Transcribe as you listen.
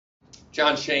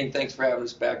John, Shane, thanks for having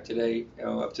us back today.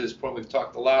 Up to this point, we've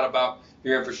talked a lot about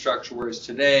your infrastructure, where it's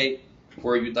today,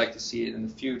 where you'd like to see it in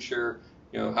the future,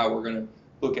 how we're going to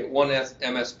look at one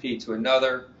MSP to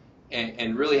another,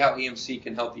 and really how EMC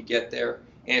can help you get there.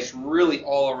 And it's really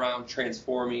all around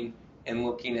transforming and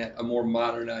looking at a more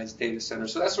modernized data center.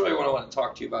 So that's really what I want to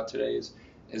talk to you about today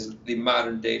is the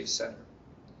modern data center.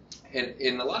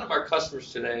 And a lot of our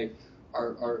customers today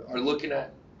are looking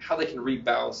at how they can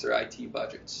rebalance their IT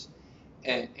budgets.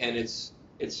 And it's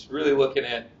really looking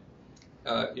at,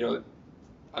 I'm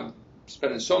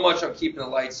spending so much on keeping the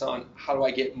lights on, how do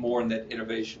I get more in that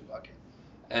innovation bucket?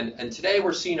 And today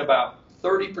we're seeing about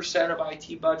 30% of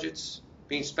IT budgets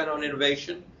being spent on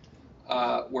innovation,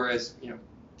 whereas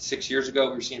 6 years ago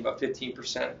we were seeing about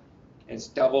 15%, and it's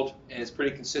doubled, and it's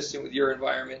pretty consistent with your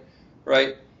environment,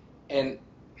 right? And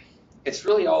it's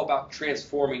really all about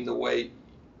transforming the way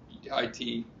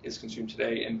IT is consumed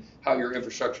today and how your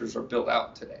infrastructures are built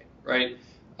out today, right?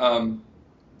 And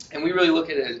we really look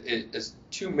at it as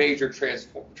two major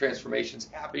transformations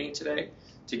happening today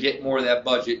to get more of that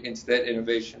budget into that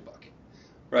innovation bucket,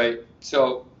 right?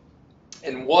 So,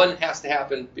 and one has to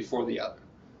happen before the other.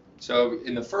 So,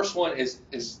 in the first one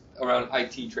is around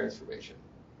IT transformation,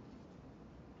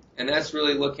 and that's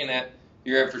really looking at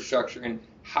your infrastructure and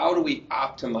how do we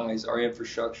optimize our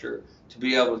infrastructure to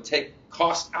be able to take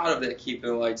cost out of that keeping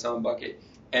the lights on bucket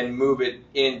and move it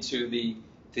into the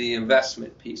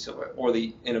investment piece of it, or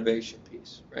the innovation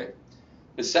piece, right?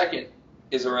 The second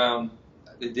is around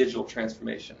the digital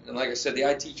transformation. And like I said, the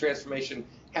IT transformation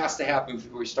has to happen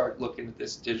before we start looking at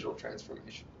this digital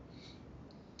transformation.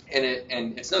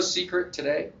 And it's no secret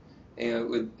today,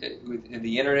 with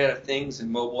the Internet of Things and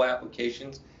mobile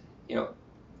applications,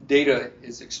 data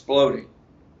is exploding,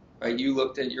 right? You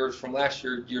looked at yours from last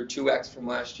year, your 2x from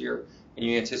last year, and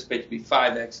you anticipate to be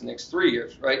 5x in the next 3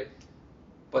 years, right?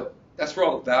 But that's where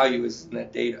all the value is in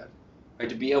that data, right?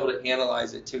 To be able to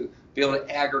analyze it, to be able to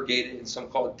aggregate it in some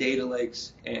called data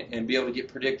lakes, and be able to get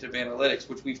predictive analytics,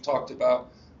 which we've talked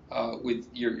about with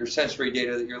your sensory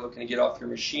data that you're looking to get off your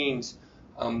machines,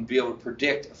 be able to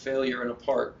predict a failure in a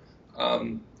part.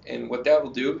 And what that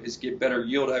will do is get better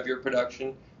yield out of your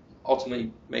production,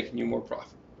 ultimately making you more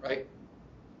profitable, right?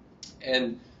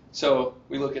 And so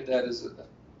we look at that as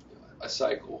a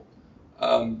cycle.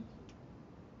 And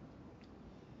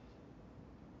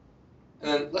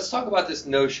then let's talk about this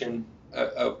notion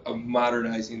of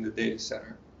modernizing the data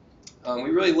center. We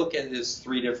really look at it as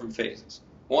 3 different phases.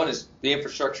 One is the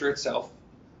infrastructure itself.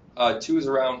 2 is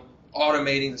around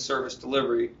automating the service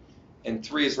delivery. And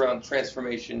 3 is around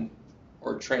transformation,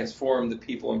 or transform the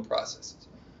people and processes.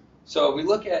 So we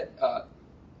look at a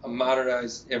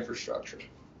modernized infrastructure.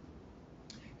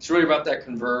 It's really about that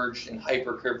converged and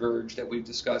hyper-converged that we've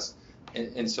discussed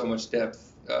in so much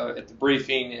depth at the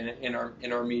briefing and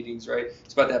in our meetings, right?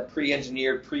 It's about that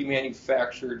pre-engineered,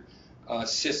 pre-manufactured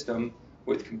system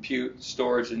with compute,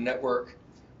 storage, and network,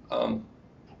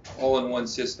 all in one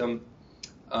system.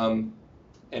 And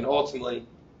ultimately,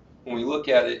 when we look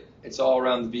at it, it's all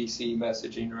around the VC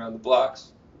messaging, around the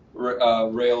blocks,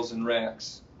 rails, and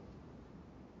racks.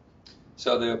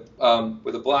 So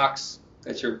with the blocks,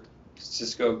 that's your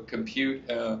Cisco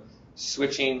compute,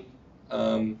 switching,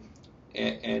 and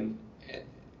you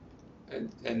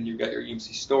got your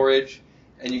EMC storage,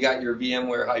 and you got your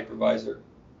VMware hypervisor,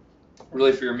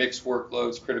 really for your mixed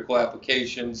workloads, critical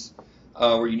applications,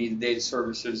 where you need the data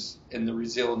services and the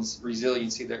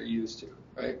resiliency that you're used to,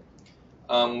 right?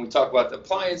 When we talk about the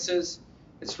appliances,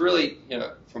 it's really,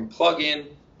 from plug-in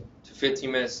to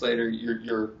 15 minutes later,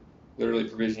 you're literally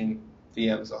provisioning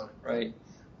VMs on it, right?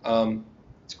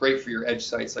 It's great for your edge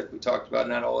sites, like we talked about.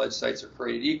 Not all edge sites are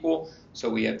created equal, so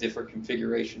we have different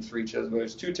configurations for each of them.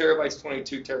 There's 2 terabytes,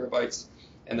 22 terabytes,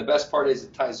 and the best part is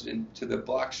it ties into the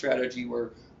block strategy,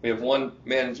 where we have one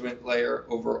management layer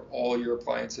over all your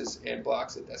appliances and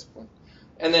blocks at this point.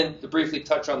 And then to briefly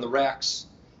touch on the racks,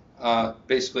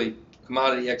 basically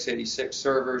commodity x86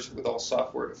 servers with all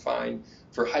software defined.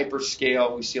 For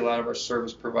hyperscale, we see a lot of our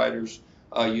service providers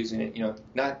using it.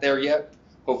 Not there yet.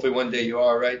 Hopefully one day you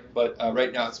are, right? But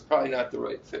right now it's probably not the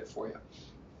right fit for you.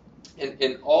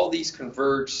 And all these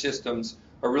converged systems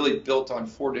are really built on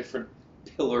 4 different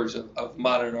pillars of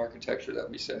modern architecture that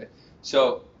we say.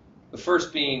 So the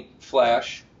first being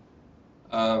flash,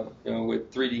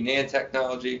 with 3D NAND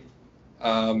technology,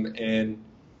 and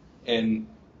the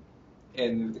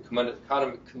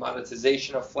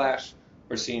commoditization of flash,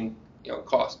 we're seeing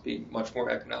cost be much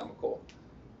more economical.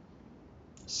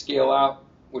 Scale out,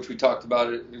 which we talked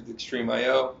about it with Extreme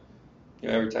I/O.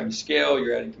 Every time you scale,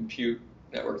 you're adding compute,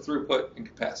 network throughput, and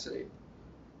capacity.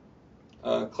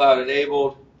 Cloud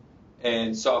enabled,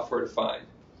 and software defined.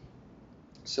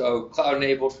 So cloud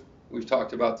enabled, we've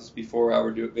talked about this before, how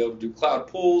we're able to do cloud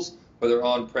pools, whether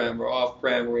on-prem or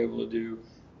off-prem. We're able to do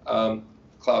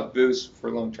cloud boost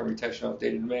for long-term retention of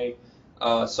data domain.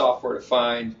 Software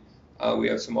defined, we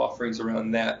have some offerings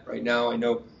around that right now. I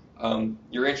know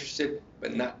you're interested,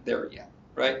 but not there yet,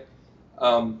 right?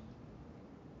 And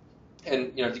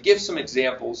to give some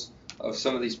examples of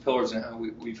some of these pillars and how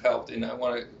we've helped, and I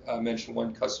want to mention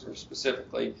one customer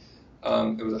specifically.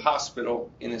 It was a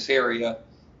hospital in this area.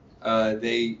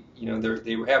 They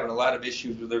were having a lot of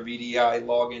issues with their VDI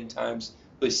login times,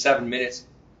 really 7 minutes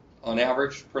on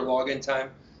average per login time.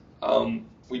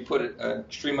 We put an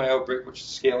Extreme.io brick, which is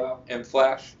scale out, and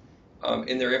flash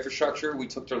in their infrastructure. We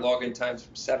took their login times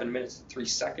from 7 minutes to 3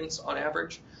 seconds on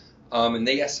average. And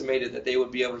they estimated that they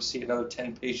would be able to see another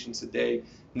 10 patients a day,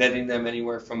 netting them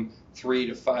anywhere from $3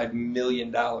 to $5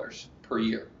 million per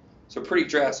year. So pretty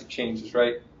drastic changes,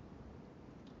 right?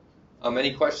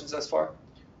 Any questions thus far?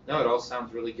 No, it all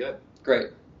sounds really good. Great.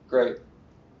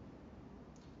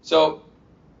 So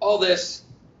all this,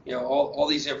 all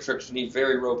these infrastructures need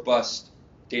very robust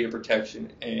data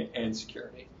protection and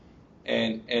security.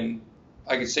 And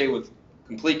I can say with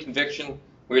complete conviction,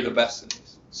 we're the best in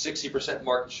these. 60%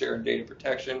 market share in data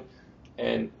protection,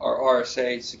 and our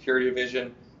RSA security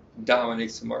division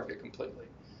dominates the market completely.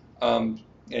 And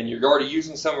you're already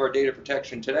using some of our data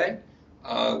protection today.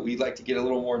 We'd like to get a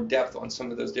little more in depth on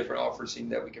some of those different offers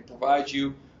that we can provide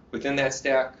you within that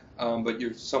stack, but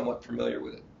you're somewhat familiar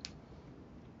with it.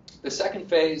 The second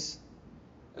phase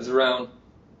is around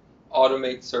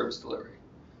automate service delivery.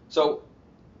 So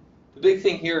the big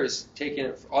thing here is taking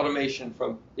automation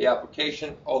from the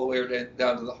application all the way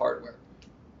down to the hardware.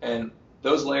 And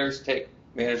those layers take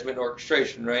management and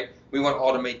orchestration, right? We want to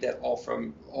automate that all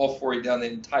for you down the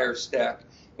entire stack.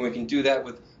 And we can do that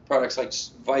with products like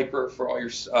Viper for all your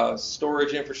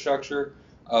storage infrastructure,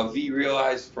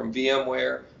 vRealize from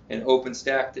VMware, and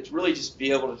OpenStack that really just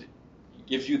be able to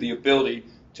give you the ability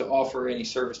to offer any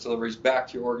service deliveries back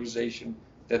to your organization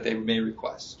that they may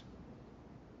request.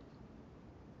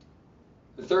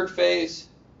 The third phase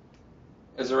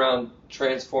is around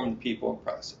transform the people and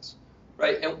process,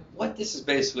 right? And what this is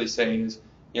basically saying is,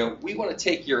 we want to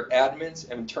take your admins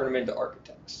and turn them into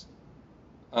architects.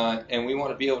 And we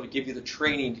want to be able to give you the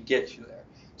training to get you there.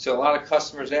 So a lot of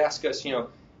customers ask us, how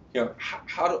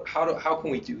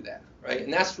can we do that, right?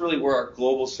 And that's really where our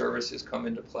global services come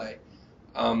into play,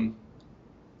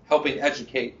 helping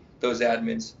educate those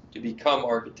admins to become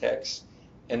architects.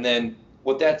 And then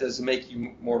what that does is make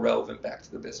you more relevant back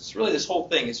to the business. Really, this whole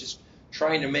thing is just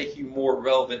trying to make you more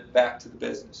relevant back to the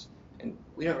business. And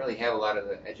we don't really have a lot of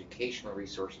the educational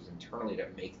resources internally to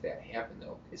make that happen,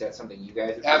 though. Is that something you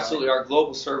guys are Absolutely. Our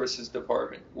global services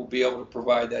department will be able to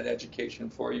provide that education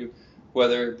for you,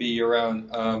 whether it be around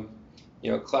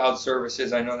cloud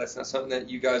services. I know that's not something that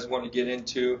you guys want to get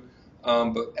into,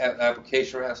 but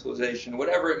application rationalization,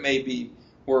 whatever it may be,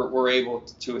 we're able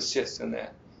to assist in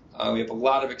that. We have a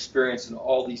lot of experience in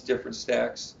all these different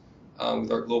stacks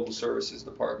with our global services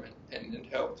department, and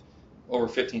helped over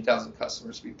 15,000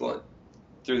 customers be blunt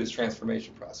through this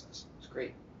transformation process. It's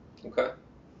great. Okay.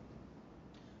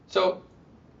 So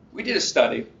we did a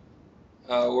study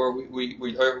where we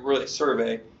really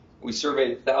survey. We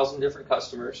surveyed 1,000 different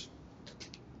customers,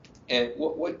 and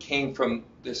what came from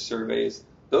this survey is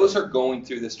those are going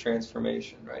through this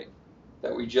transformation, right,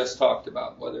 that we just talked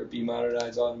about, whether it be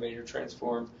modernize, automate, or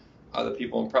transform the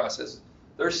people and process.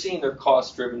 They're seeing their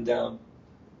costs driven down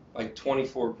like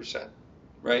 24%,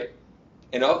 right?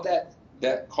 And of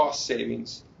that cost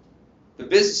savings, the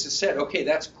business has said, okay,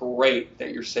 that's great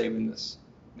that you're saving this,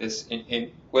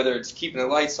 in whether it's keeping the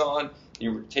lights on,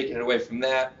 you're taking it away from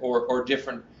that, or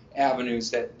different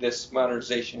avenues that this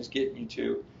modernization is getting you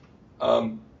to.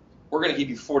 We're going to give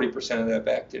you 40% of that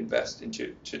back to invest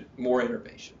into more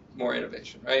innovation,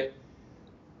 right?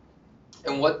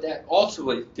 And what that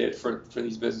ultimately did for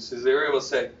these businesses, they were able to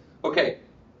say, okay,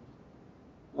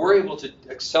 we're able to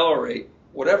accelerate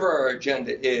whatever our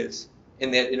agenda is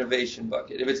in that innovation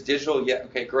bucket. If it's digital, yeah,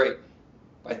 okay, great,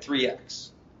 by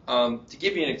 3x. To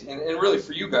give you and really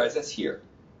for you guys, that's here,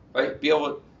 right? Be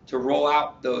able to roll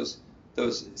out those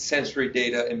sensory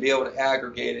data and be able to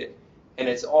aggregate it, and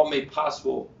it's all made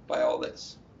possible by all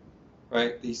this,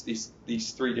 right?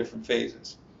 These three different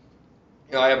phases.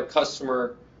 I have a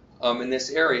customer in this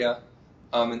area,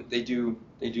 and they do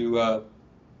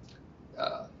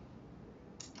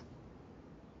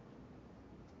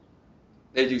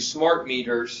smart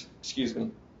meters. Excuse me,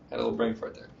 had a little brain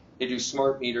fart there. They do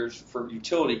smart meters for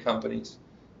utility companies,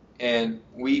 and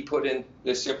we put in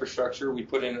this infrastructure. We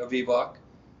put in a VBlock,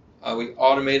 We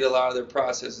automated a lot of their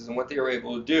processes, and what they were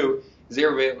able to do is they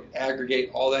were able to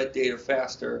aggregate all that data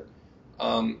faster.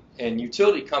 And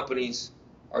utility companies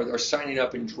are signing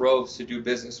up in droves to do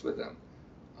business with them,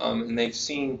 and they've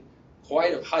seen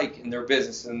quite a hike in their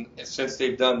business and since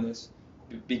they've done this,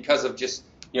 because of just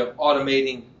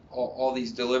automating all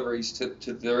these deliveries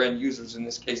to their end users, in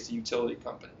this case the utility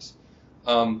companies.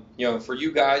 For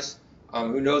you guys,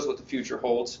 who knows what the future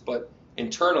holds, but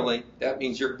internally that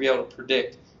means you're going to be able to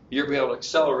predict, you're going to be able to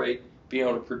accelerate, being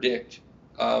able to predict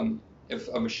if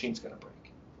a machine's going to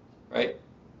break, right?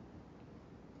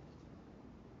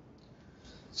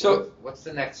 So what's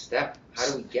the next step? How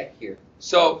do we get here?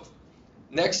 So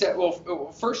next step,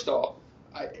 well first off,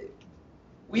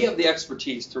 we have the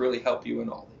expertise to really help you in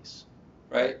all these,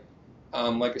 right?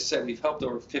 Like I said, we've helped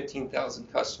over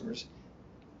 15,000 customers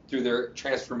through their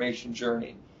transformation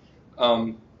journey.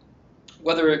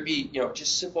 Whether it be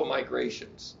just simple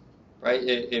migrations, right?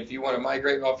 If you want to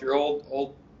migrate off your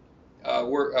old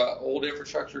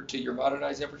infrastructure to your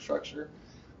modernized infrastructure,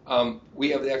 we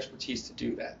have the expertise to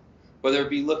do that. Whether it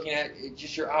be looking at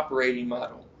just your operating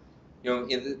model,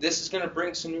 this is going to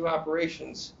bring some new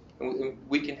operations, and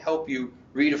we can help you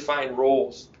redefine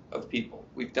roles of people.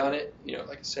 We've done it,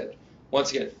 like I said,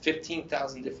 once again,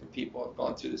 15,000 different people have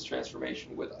gone through this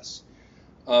transformation with us.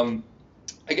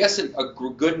 I guess a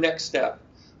good next step,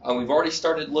 we've already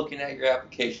started looking at your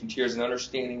application tiers and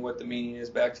understanding what the meaning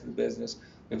is back to the business.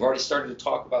 We've already started to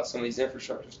talk about some of these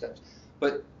infrastructure steps,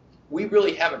 but we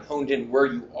really haven't honed in where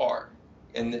you are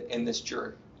in this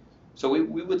journey. So we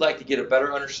would like to get a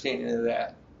better understanding of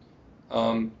that,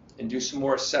 and do some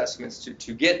more assessments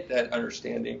to get that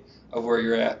understanding of where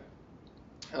you're at.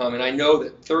 And I know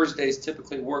that Thursdays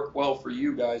typically work well for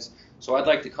you guys, so I'd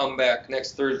like to come back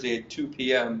next Thursday at 2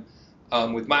 p.m.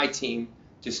 With my team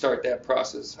to start that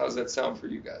process. How does that sound for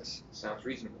you guys? Sounds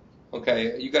reasonable.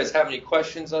 Okay. You guys have any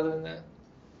questions other than that?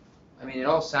 I mean, it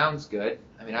all sounds good.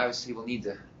 I mean, obviously we'll need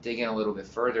to dig in a little bit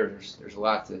further. There's a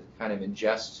lot to kind of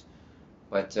ingest,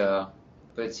 but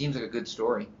it seems like a good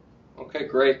story. Okay,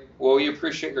 great. Well, we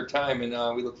appreciate your time,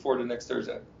 and we look forward to next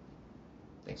Thursday.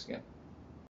 Thanks again.